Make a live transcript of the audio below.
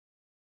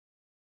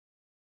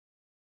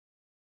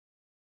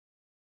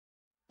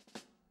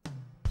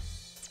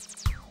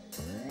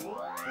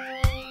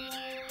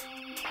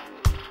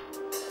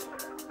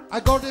I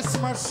got this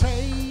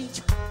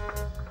message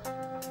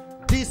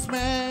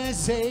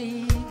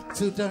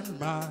to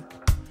Denmark.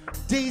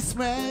 This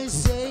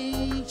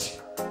message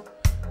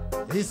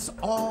is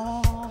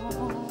all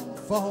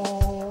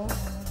for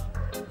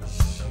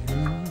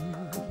you.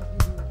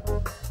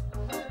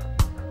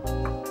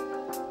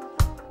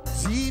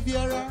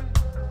 Savior,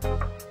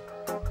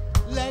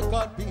 let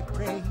God be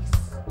praised.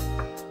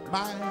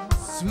 My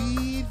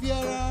sweet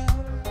Vera,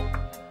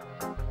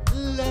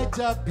 let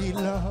her be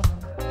loved.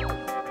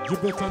 You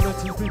better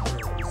let him be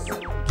praised.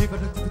 Give her a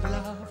little bit of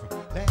love.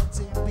 Let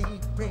him be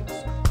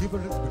praised. Give her a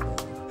little bit of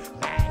love.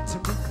 Let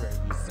him be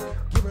praised.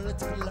 Give her a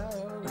little bit of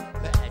love.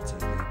 Let him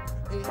be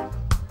praised.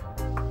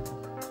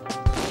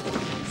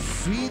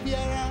 Sweet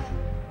Vera,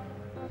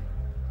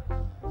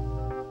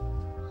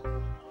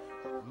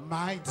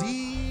 my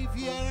dear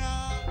Vera,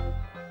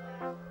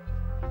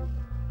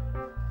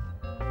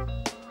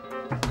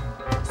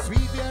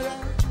 sweet Vera,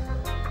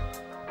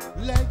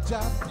 let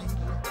her be.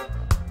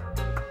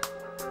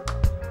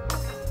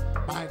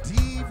 My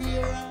dear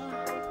Vera,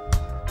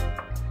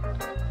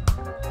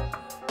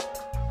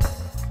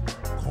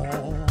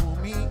 call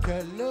me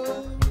Kello,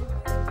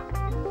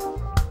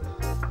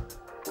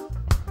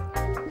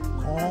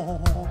 call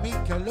me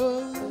Kello,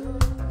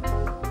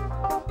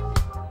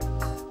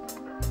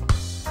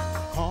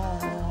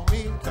 call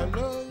me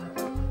Kello,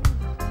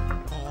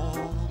 call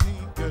me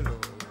Kello,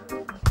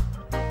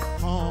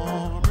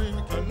 call me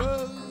Kello,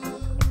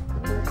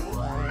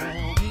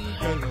 call me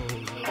Kello.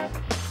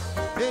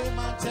 They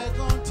might take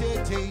on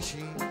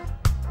temptation.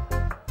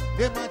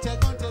 They might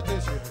take on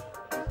temptation.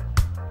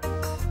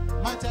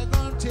 Might take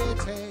on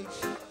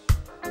temptation.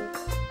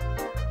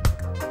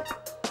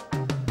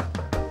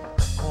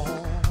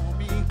 Call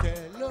me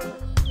Kello.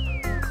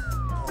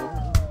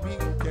 Call me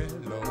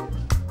Kello.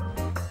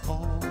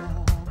 Call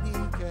me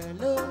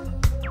Kello.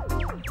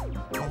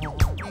 Call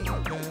me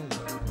Kello.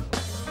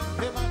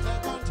 They might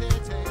take on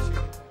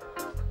temptation.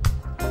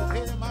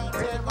 They might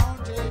take on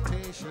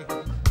temptation.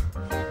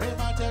 They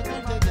might take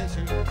on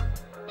temptation.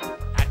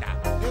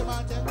 They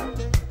might take on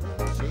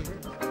temptation.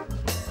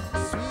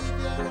 Sweet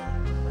Vera,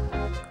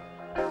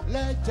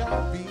 let your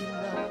be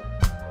love.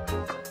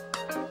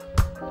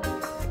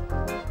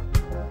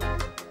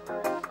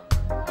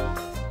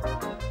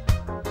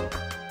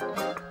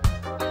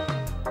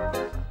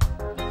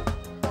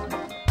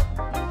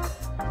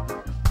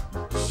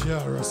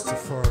 Share us to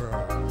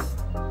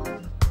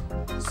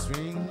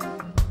swing.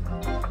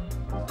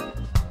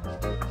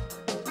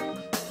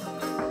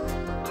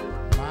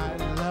 My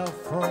love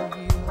for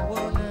you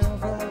will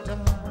never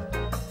die.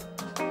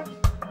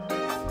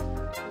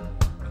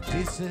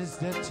 This is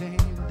the thing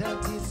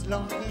that is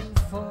longing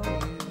for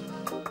you.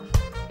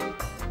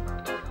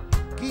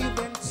 Give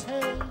and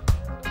take,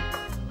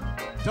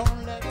 don't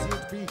let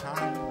it be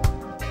hard.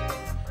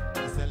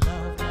 It's the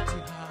love that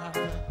you have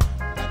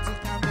that you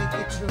can make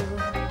it true.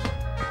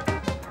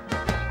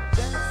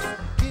 Just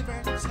give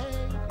and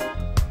take,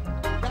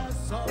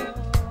 that's all you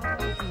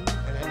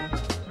have.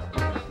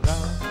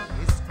 Love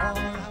is all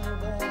I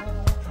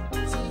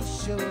want to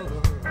show.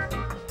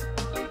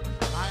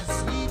 My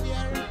sweet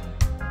Vera,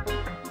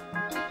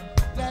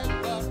 let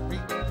God be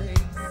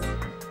praised.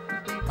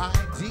 My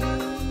dear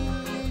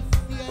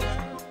Vera,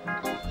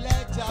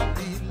 let God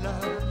be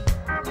loved.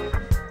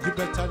 You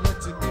better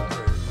let him be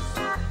praised.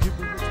 You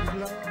better let him be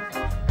loved.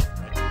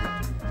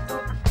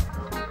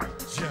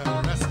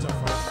 Just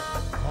of us.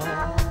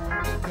 Call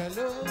me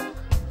Kello.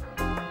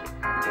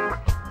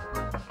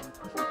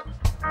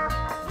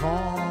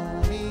 Call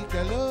me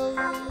Kello.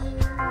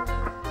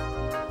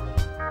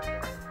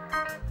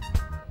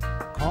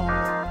 Call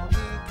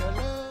me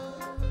Kello.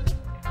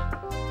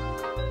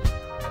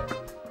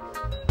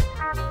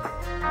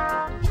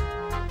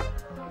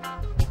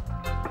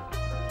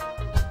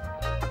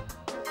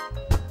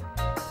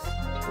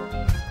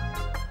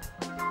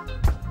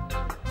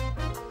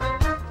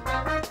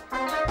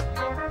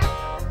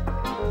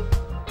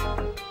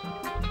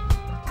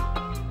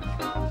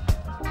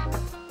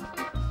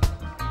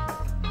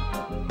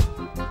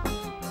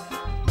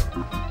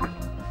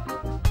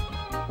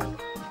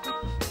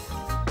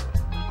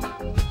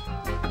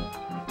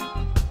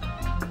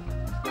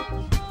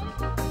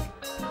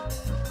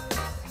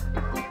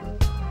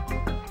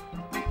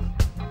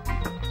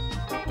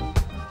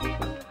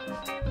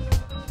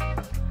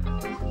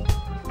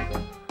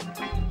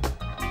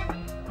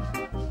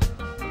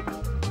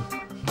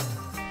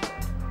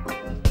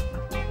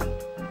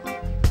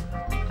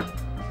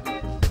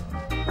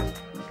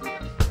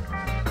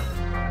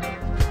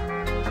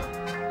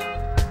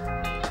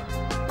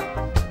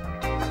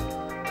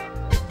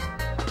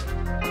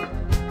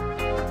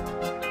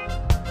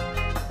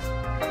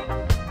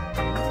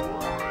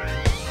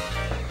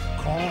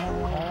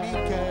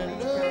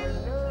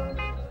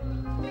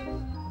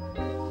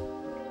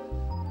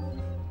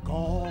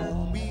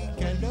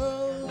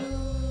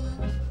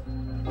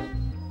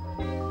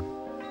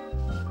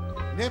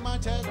 They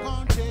might take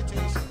on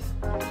temptation.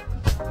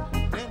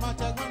 They might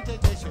take on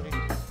temptation.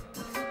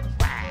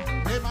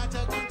 They might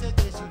take on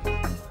temptation.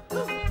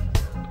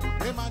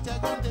 They might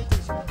take on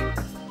temptation.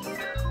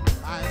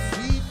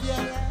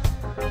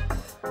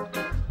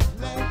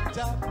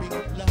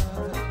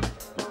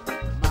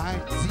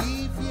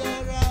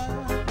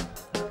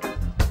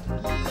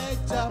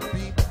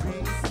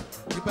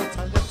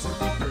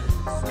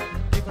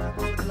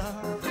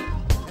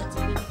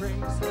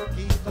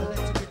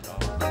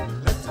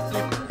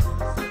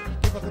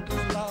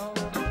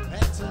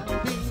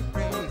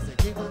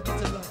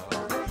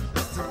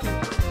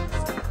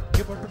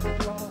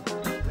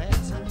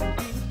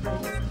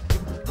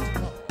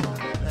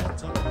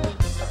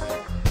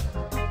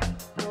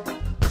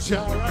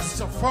 Jah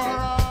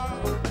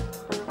Rastafari.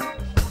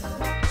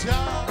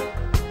 Jah.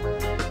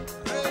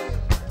 Hey.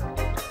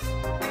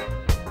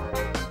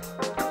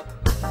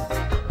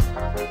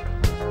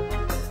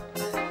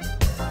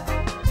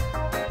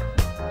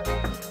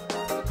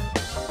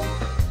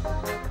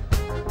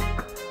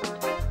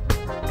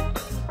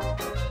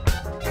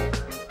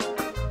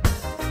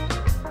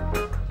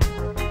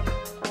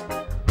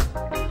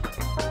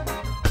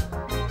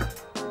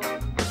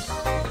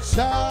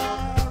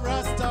 Jah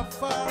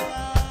Rastafari.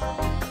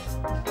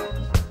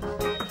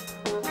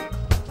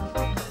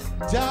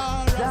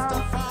 Jah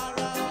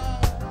Rastafari.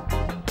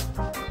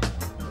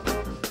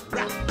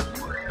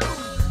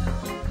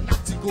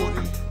 Natty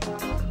Gori.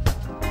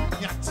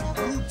 Natty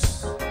Roots.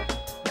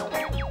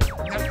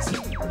 Natty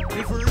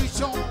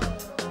Revolution.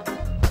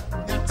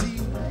 Natty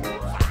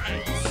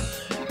Vibes.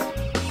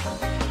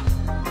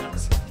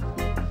 Natty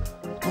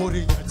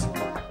Gori. Natty.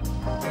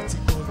 Natty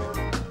Gori.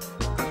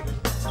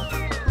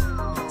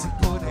 Natty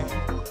Gori.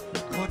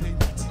 Gori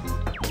Natty.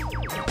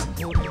 Natty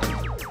Gori.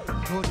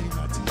 Gori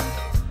Natty.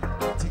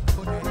 Natty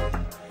Gori.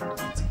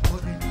 Natty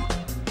Gori.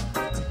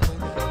 Natty Gori. Natty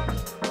Gori.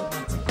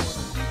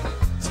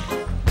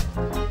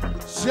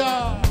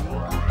 Jah.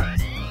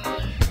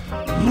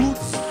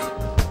 Roots,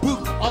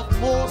 Book of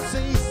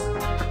Moses.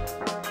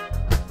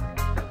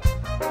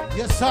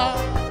 Yes, sir.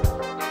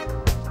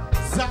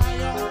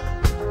 Zion.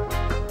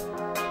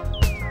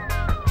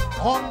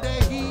 On the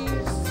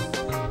hills,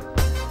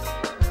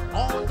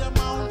 on the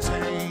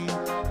mountain.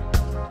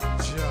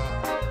 Jah.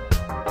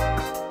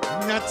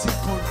 Natty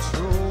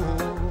control.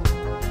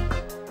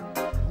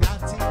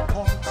 Natty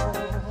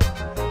control.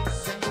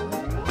 Say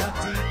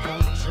natty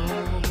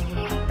control.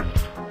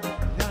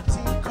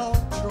 Natty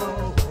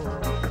control.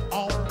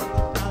 Oh,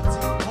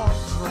 natty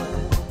control.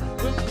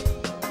 Hey,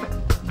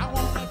 I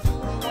wanna do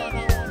what I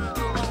wanna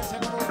do. I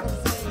say,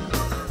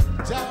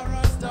 Jah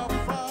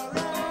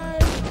Rastafari.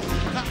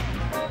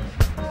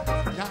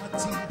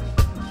 Natty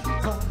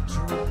control.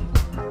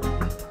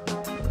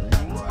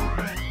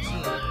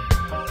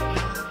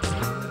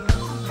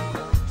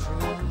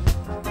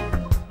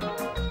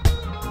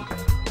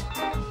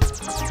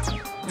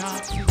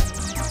 Natty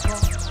control.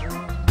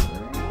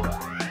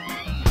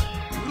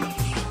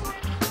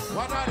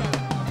 What are they?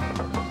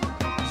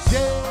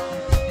 Yeah.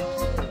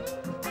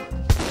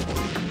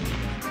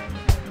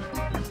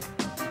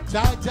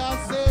 Jah Jah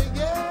say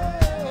yeah.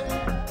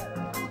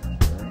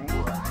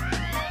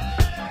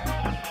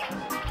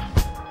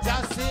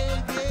 Jah say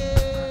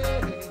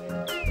yeah.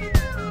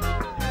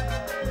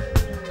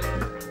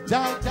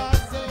 Jah Jah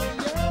say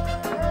yeah.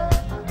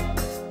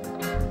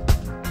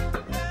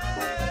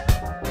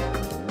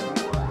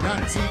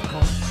 Natty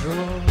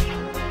control.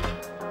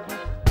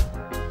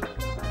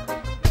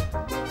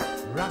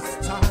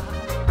 Rasta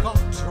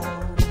control.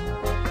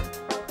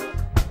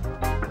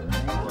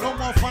 No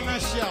more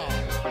financial.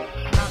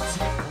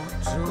 Natty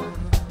control.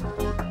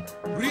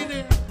 Read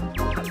it.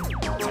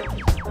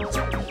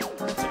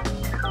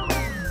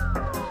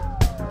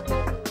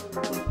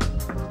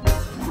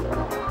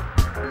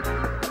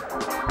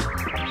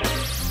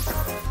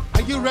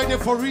 Are you ready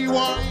for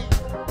rewind?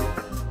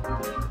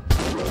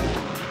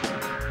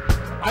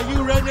 Are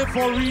you ready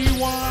for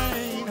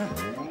rewind?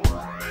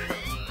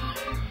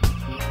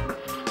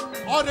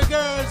 All the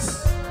girls.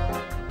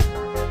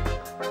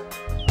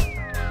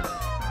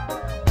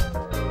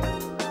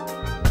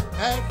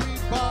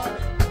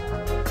 Everybody.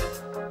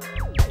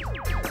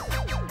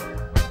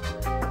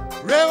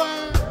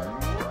 Rewind.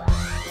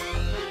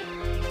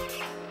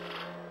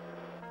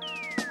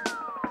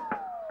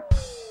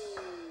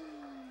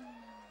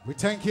 We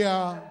thank you.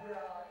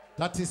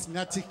 That is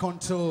Natty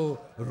Control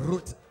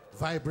Root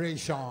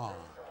Vibration.